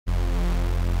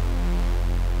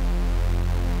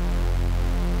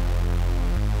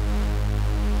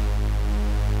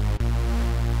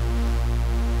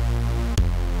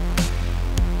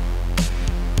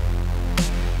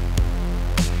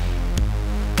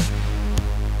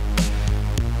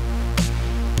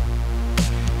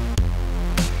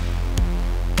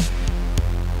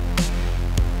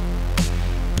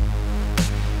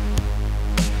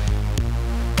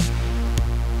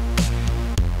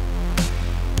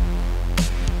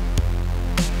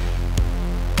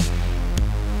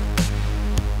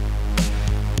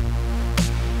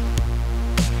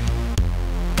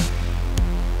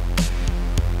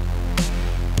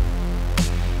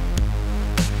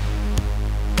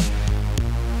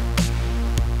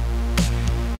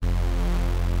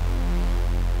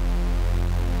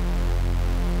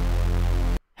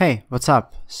Hey, what's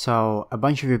up? So a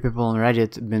bunch of you people on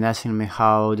Reddit have been asking me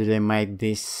how did I make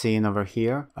this scene over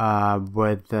here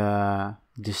with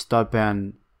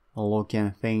dystopian looking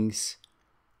things.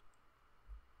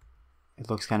 It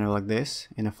looks kind of like this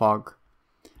in a fog.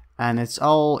 And it's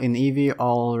all in EEVEE,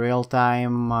 all real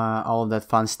time, all that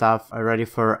fun stuff ready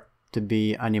for to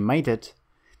be animated.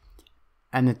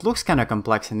 And it looks kind of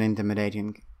complex and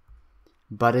intimidating.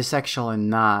 But it's actually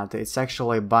not. It's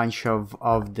actually a bunch of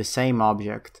the same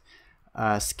object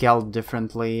scaled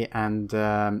differently, and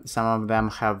some of them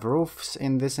have roofs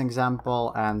in this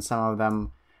example, and some of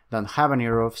them don't have any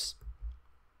roofs,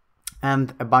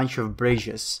 and a bunch of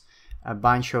bridges. A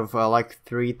bunch of like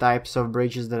 3 types of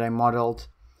bridges that I modeled,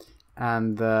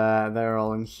 and they're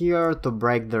all in here to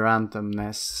break the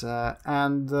randomness.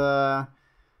 And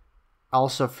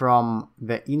also from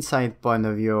the inside point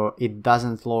of view, it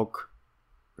doesn't look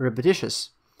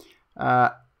repetitious.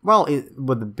 Well,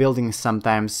 with the buildings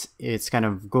sometimes it's kind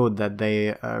of good that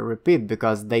they repeat,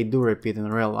 because they do repeat in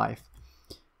real life.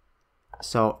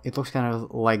 So it looks kind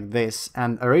of like this,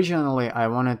 and originally I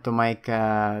wanted to make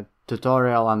a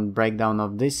tutorial and breakdown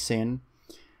of this scene,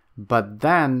 but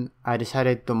then I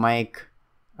decided to make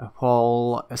a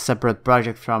whole separate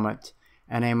project from it,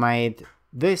 and I made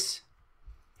this.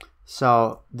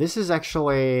 So this is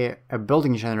actually a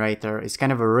building generator. It's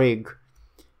kind of a rig.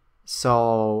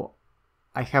 So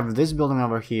I have this building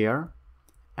over here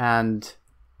and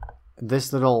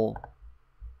this little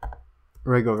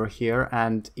rig over here,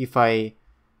 and if I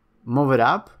move it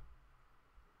up,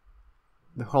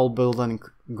 the whole building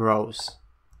grows.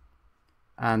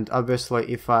 And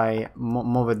obviously if I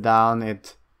move it down,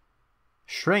 it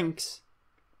shrinks,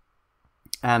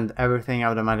 and everything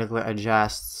automatically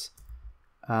adjusts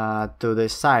to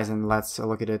this size. And let's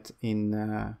look at it in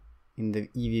the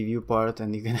EEVEE viewport,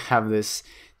 and you can have this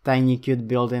tiny cute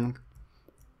building.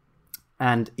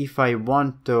 And if I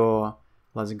want to,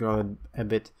 let's grow it a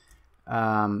bit,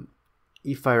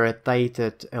 if I rotate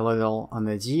it a little on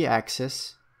the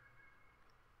Z-axis,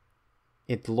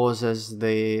 it loses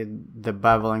the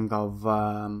beveling of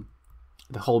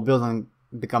the whole building,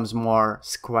 becomes more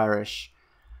squarish.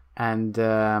 And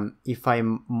if I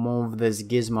move this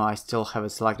gizmo, I still have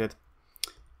it selected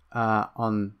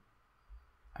on,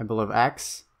 I believe,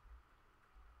 X,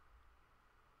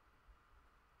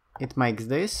 it makes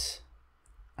this.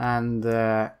 And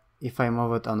if I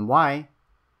move it on Y,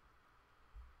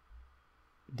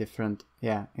 different,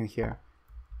 yeah, in here,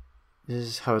 this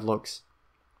is how it looks.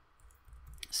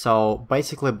 So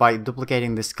basically by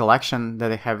duplicating this collection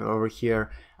that I have over here,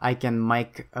 I can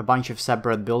make a bunch of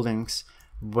separate buildings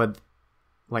with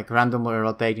like randomly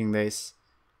rotating this.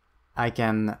 I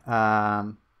can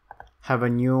have a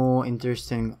new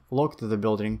interesting look to the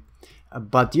building,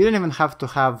 but you don't even have to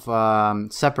have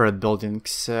separate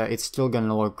buildings. It's still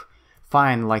gonna look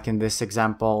fine, like in this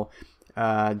example,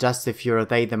 just if you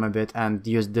rotate them a bit and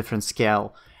use different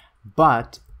scale.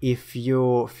 But if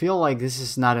you feel like this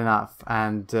is not enough,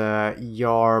 and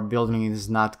your building is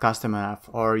not custom enough,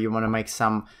 or you want to make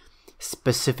some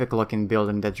specific looking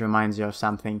building that reminds you of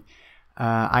something,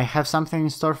 I have something in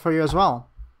store for you as well.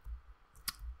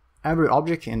 Every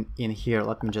object in here,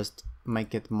 let me just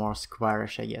make it more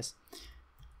squarish, I guess.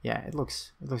 Yeah, it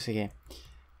looks okay.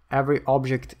 Every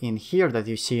object in here that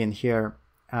you see in here,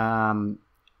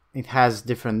 it has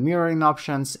different mirroring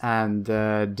options and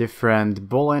different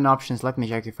boolean options. Let me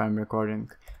check if I'm recording.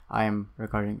 I am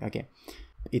recording, okay.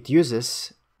 It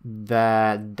uses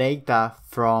the data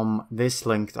from this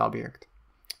linked object.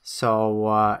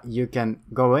 So you can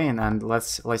go in and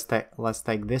let's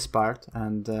take this part,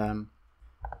 and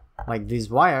like these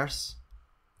wires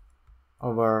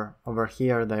over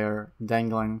here, they're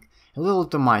dangling a little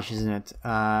too much, isn't it?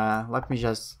 Let me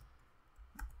just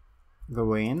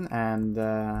go in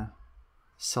and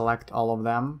select all of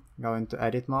them, go into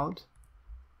edit mode,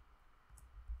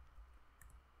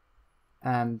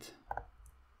 and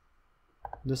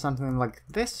do something like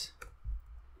this.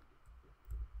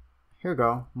 Here we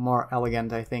go, more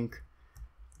elegant, I think.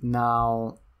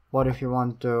 Now, what if you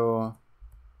want to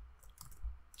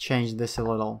change this a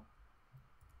little?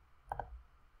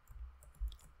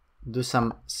 Do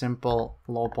some simple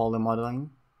low poly modeling,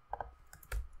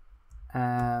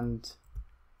 and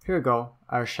here we go,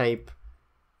 our shape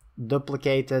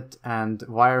duplicated and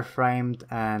wireframed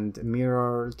and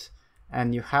mirrored,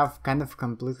 and you have kind of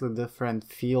completely different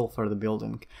feel for the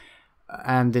building.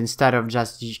 And instead of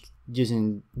just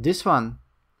using this one,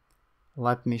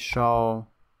 let me show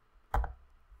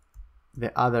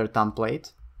the other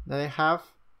template that I have,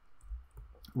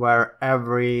 where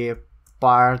every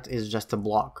part is just a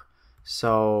block.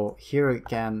 So here we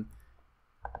can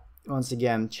once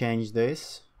again change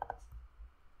this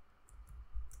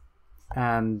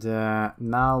And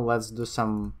now let's do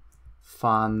some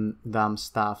fun dumb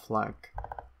stuff, like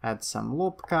add some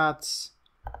loop cuts,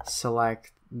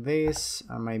 select this,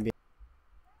 or maybe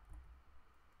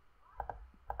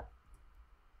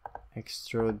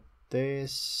extrude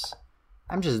this.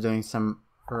 I'm just doing some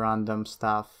random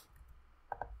stuff.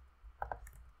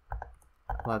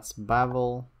 Let's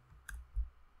bevel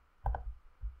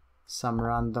some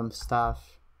random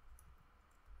stuff.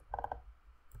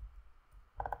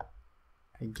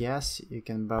 I guess you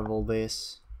can bevel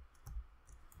this.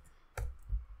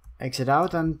 Exit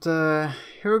out, and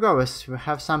here we go. We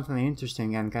have something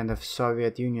interesting and kind of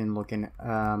Soviet Union looking.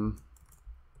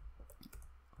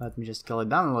 Let me just scale it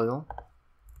down a little,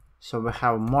 so we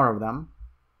have more of them,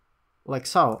 like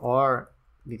so. Or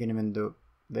we can even do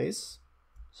this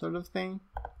sort of thing.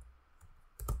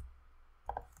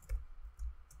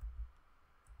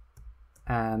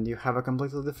 And you have a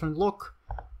completely different look.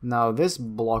 Now this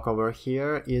block over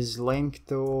here is linked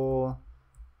to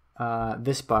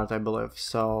this part, I believe.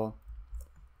 So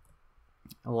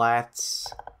let's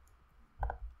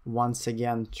once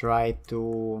again try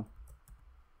to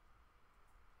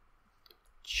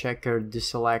checker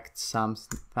deselect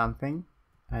something,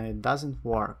 and it doesn't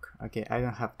work. Okay, I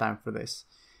don't have time for this.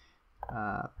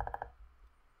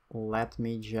 Let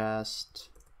me just...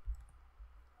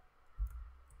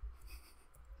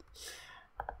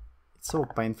 It's so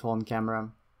painful on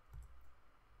camera.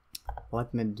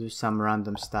 Let me do some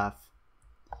random stuff.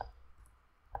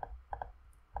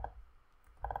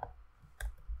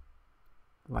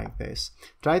 Like this.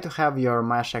 Try to have your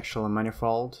mesh actually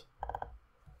manifold.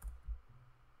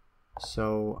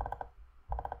 So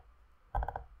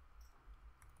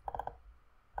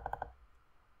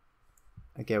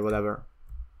okay, whatever.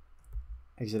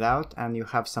 Exit out, and you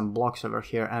have some blocks over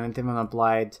here, and it even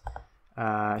applied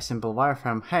a simple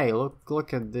wireframe. Hey,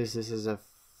 look at this. This is a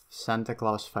Santa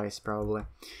Claus face, probably.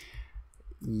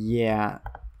 Yeah,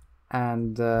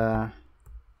 and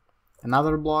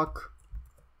another block.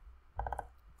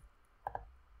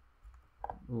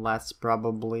 Let's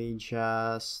probably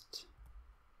just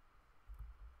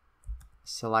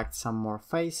select some more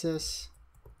faces.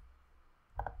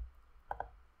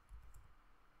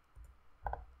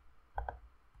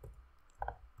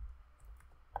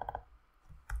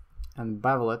 And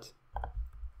bevel it.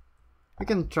 You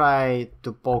can try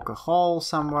to poke a hole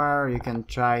somewhere. You can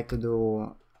try to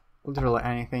do literally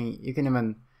anything. You can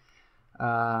even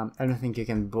I don't think you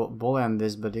can boolean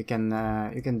this, but you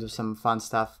can do some fun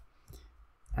stuff.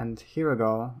 And here we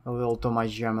go. A little too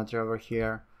much geometry over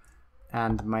here.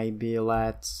 And maybe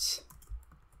let's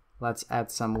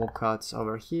add some loop cuts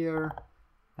over here,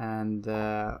 and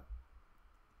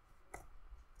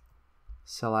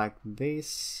select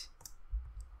this,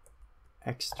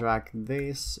 extract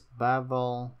this,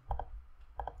 bevel,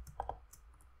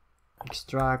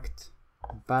 extract,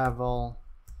 bevel,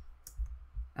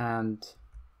 and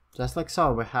just like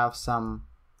so, we have some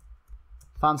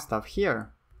fun stuff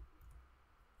here,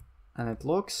 and it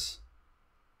looks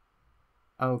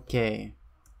okay.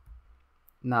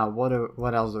 Now what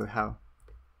else do we have?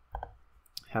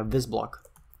 Have this block.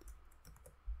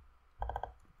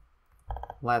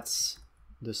 Let's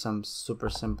do some super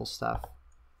simple stuff.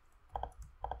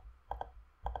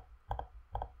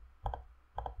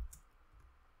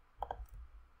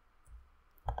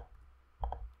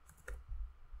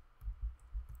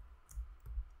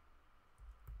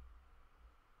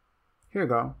 Here we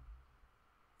go.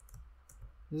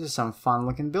 This is some fun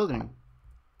looking building.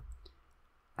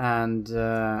 And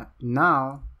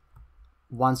now,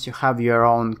 once you have your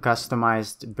own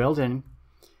customized building,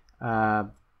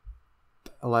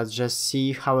 let's just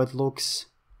see how it looks.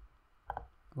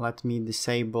 Let me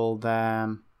disable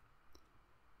the...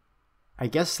 I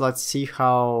guess let's see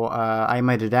how I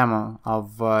made a demo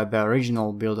of the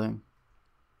original building.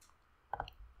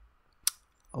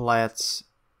 Let's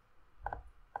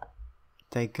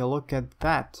take a look at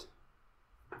that.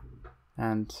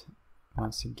 And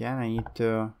once again, I need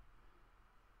to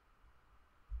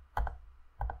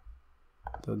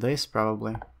do this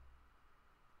probably.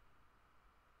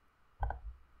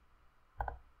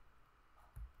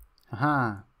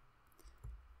 Aha.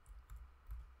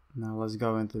 Now let's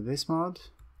go into this mode.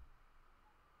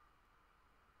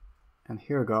 And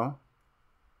here we go.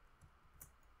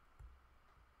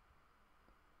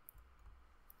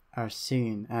 Our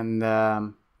scene. And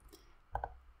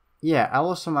yeah, I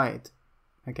also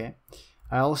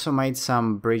made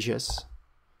some bridges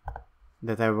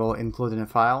that I will include in a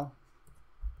file.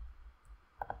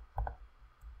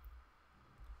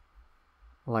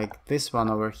 Like this one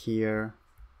over here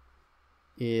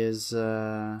is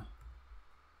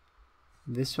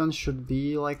This one should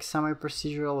be like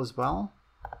semi-procedural as well.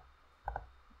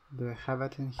 Do I have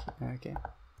it in here? Okay.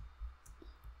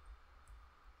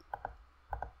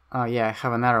 Oh yeah, I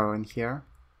have an arrow in here.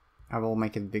 I will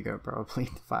make it bigger probably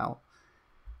in the file.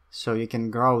 So you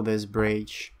can grow this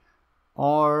bridge,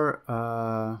 or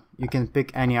you can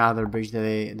pick any other bridge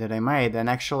that I made. And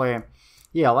actually,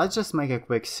 yeah, let's just make a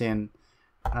quick scene.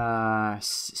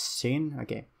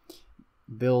 Okay.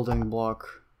 Building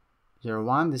block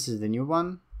 01. This is the new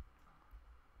one,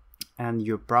 and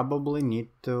you probably need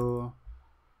to.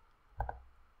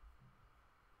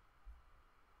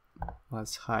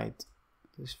 Let's hide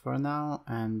this for now,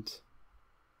 and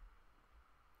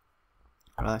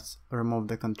let's remove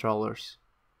the controllers.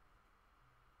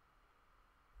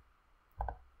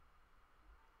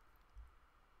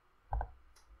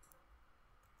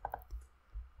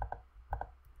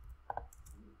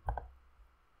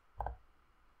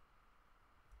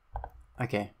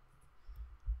 Okay,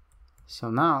 so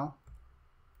now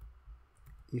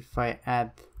if I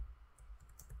add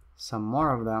some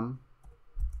more of them,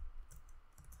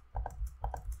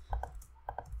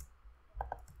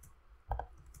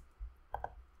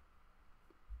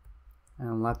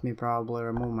 and let me probably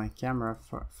remove my camera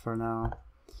for now,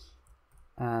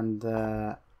 and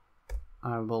I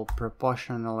will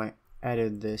proportionally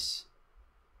edit this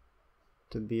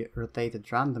to be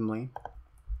rotated randomly,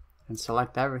 and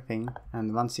select everything,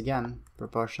 and once again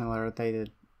proportionally rotated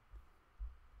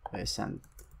this, and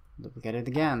duplicate it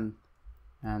again,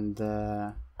 and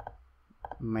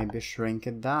maybe shrink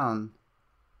it down,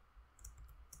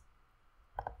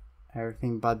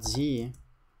 everything but Z,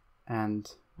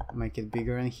 and make it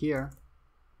bigger in here,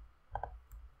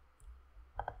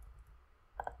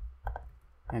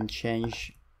 and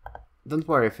change. Don't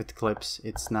worry if it clips,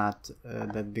 it's not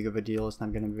that big of a deal, it's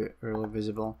not gonna be really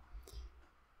visible.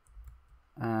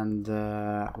 And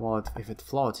well, if it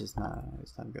floats, it's not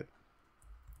good.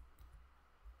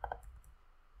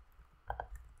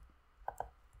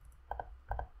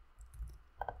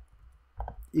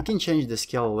 You can change the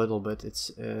scale a little bit,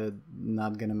 it's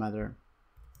not gonna matter.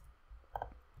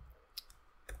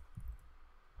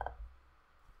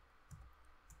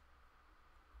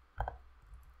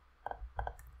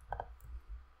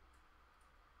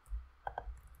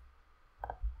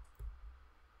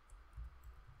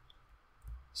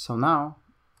 So now,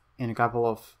 in a couple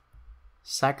of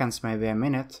seconds, maybe a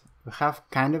minute, we have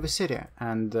kind of a city.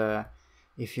 And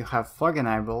if you have fog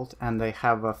enabled, and I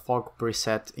have a fog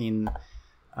preset in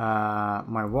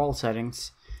my world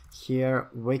settings, here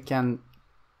we can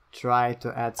try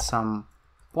to add some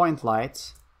point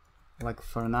lights. Like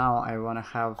for now, I want to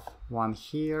have one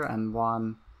here and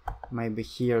one maybe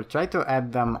here. Try to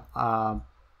add them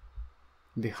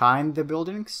behind the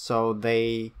buildings so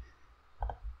they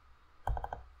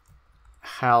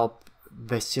help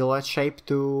the silhouette shape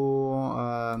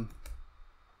to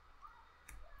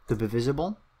be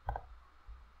visible.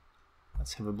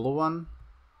 Let's have a blue one,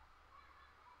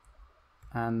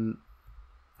 and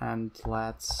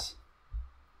let's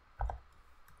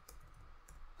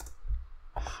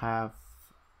have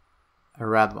a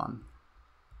red one.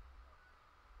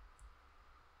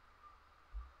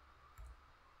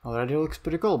 Already looks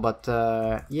pretty cool, but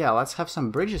yeah, let's have some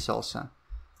bridges also.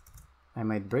 I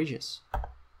made bridges.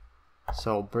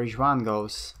 So bridge 1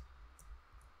 goes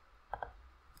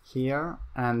here,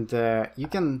 and you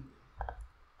can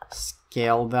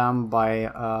scale them by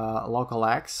local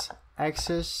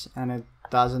axis, and it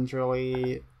doesn't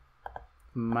really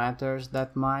matters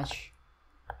that much.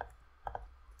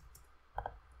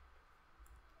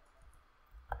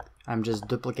 I'm just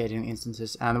duplicating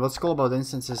instances, and what's cool about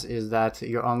instances is that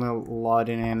you're only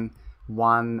loading in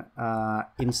one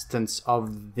instance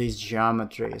of this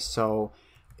geometry, so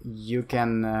you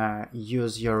can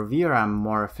use your VRAM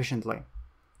more efficiently.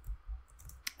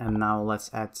 And now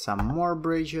let's add some more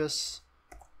bridges.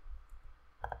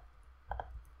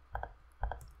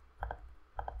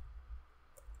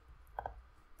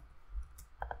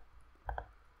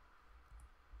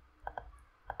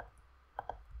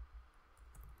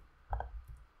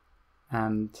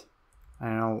 And I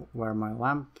don't know where my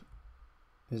lamp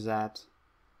is at,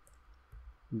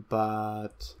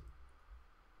 but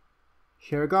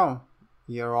here you go,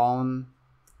 your own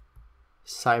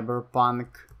cyberpunk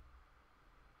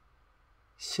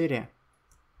city.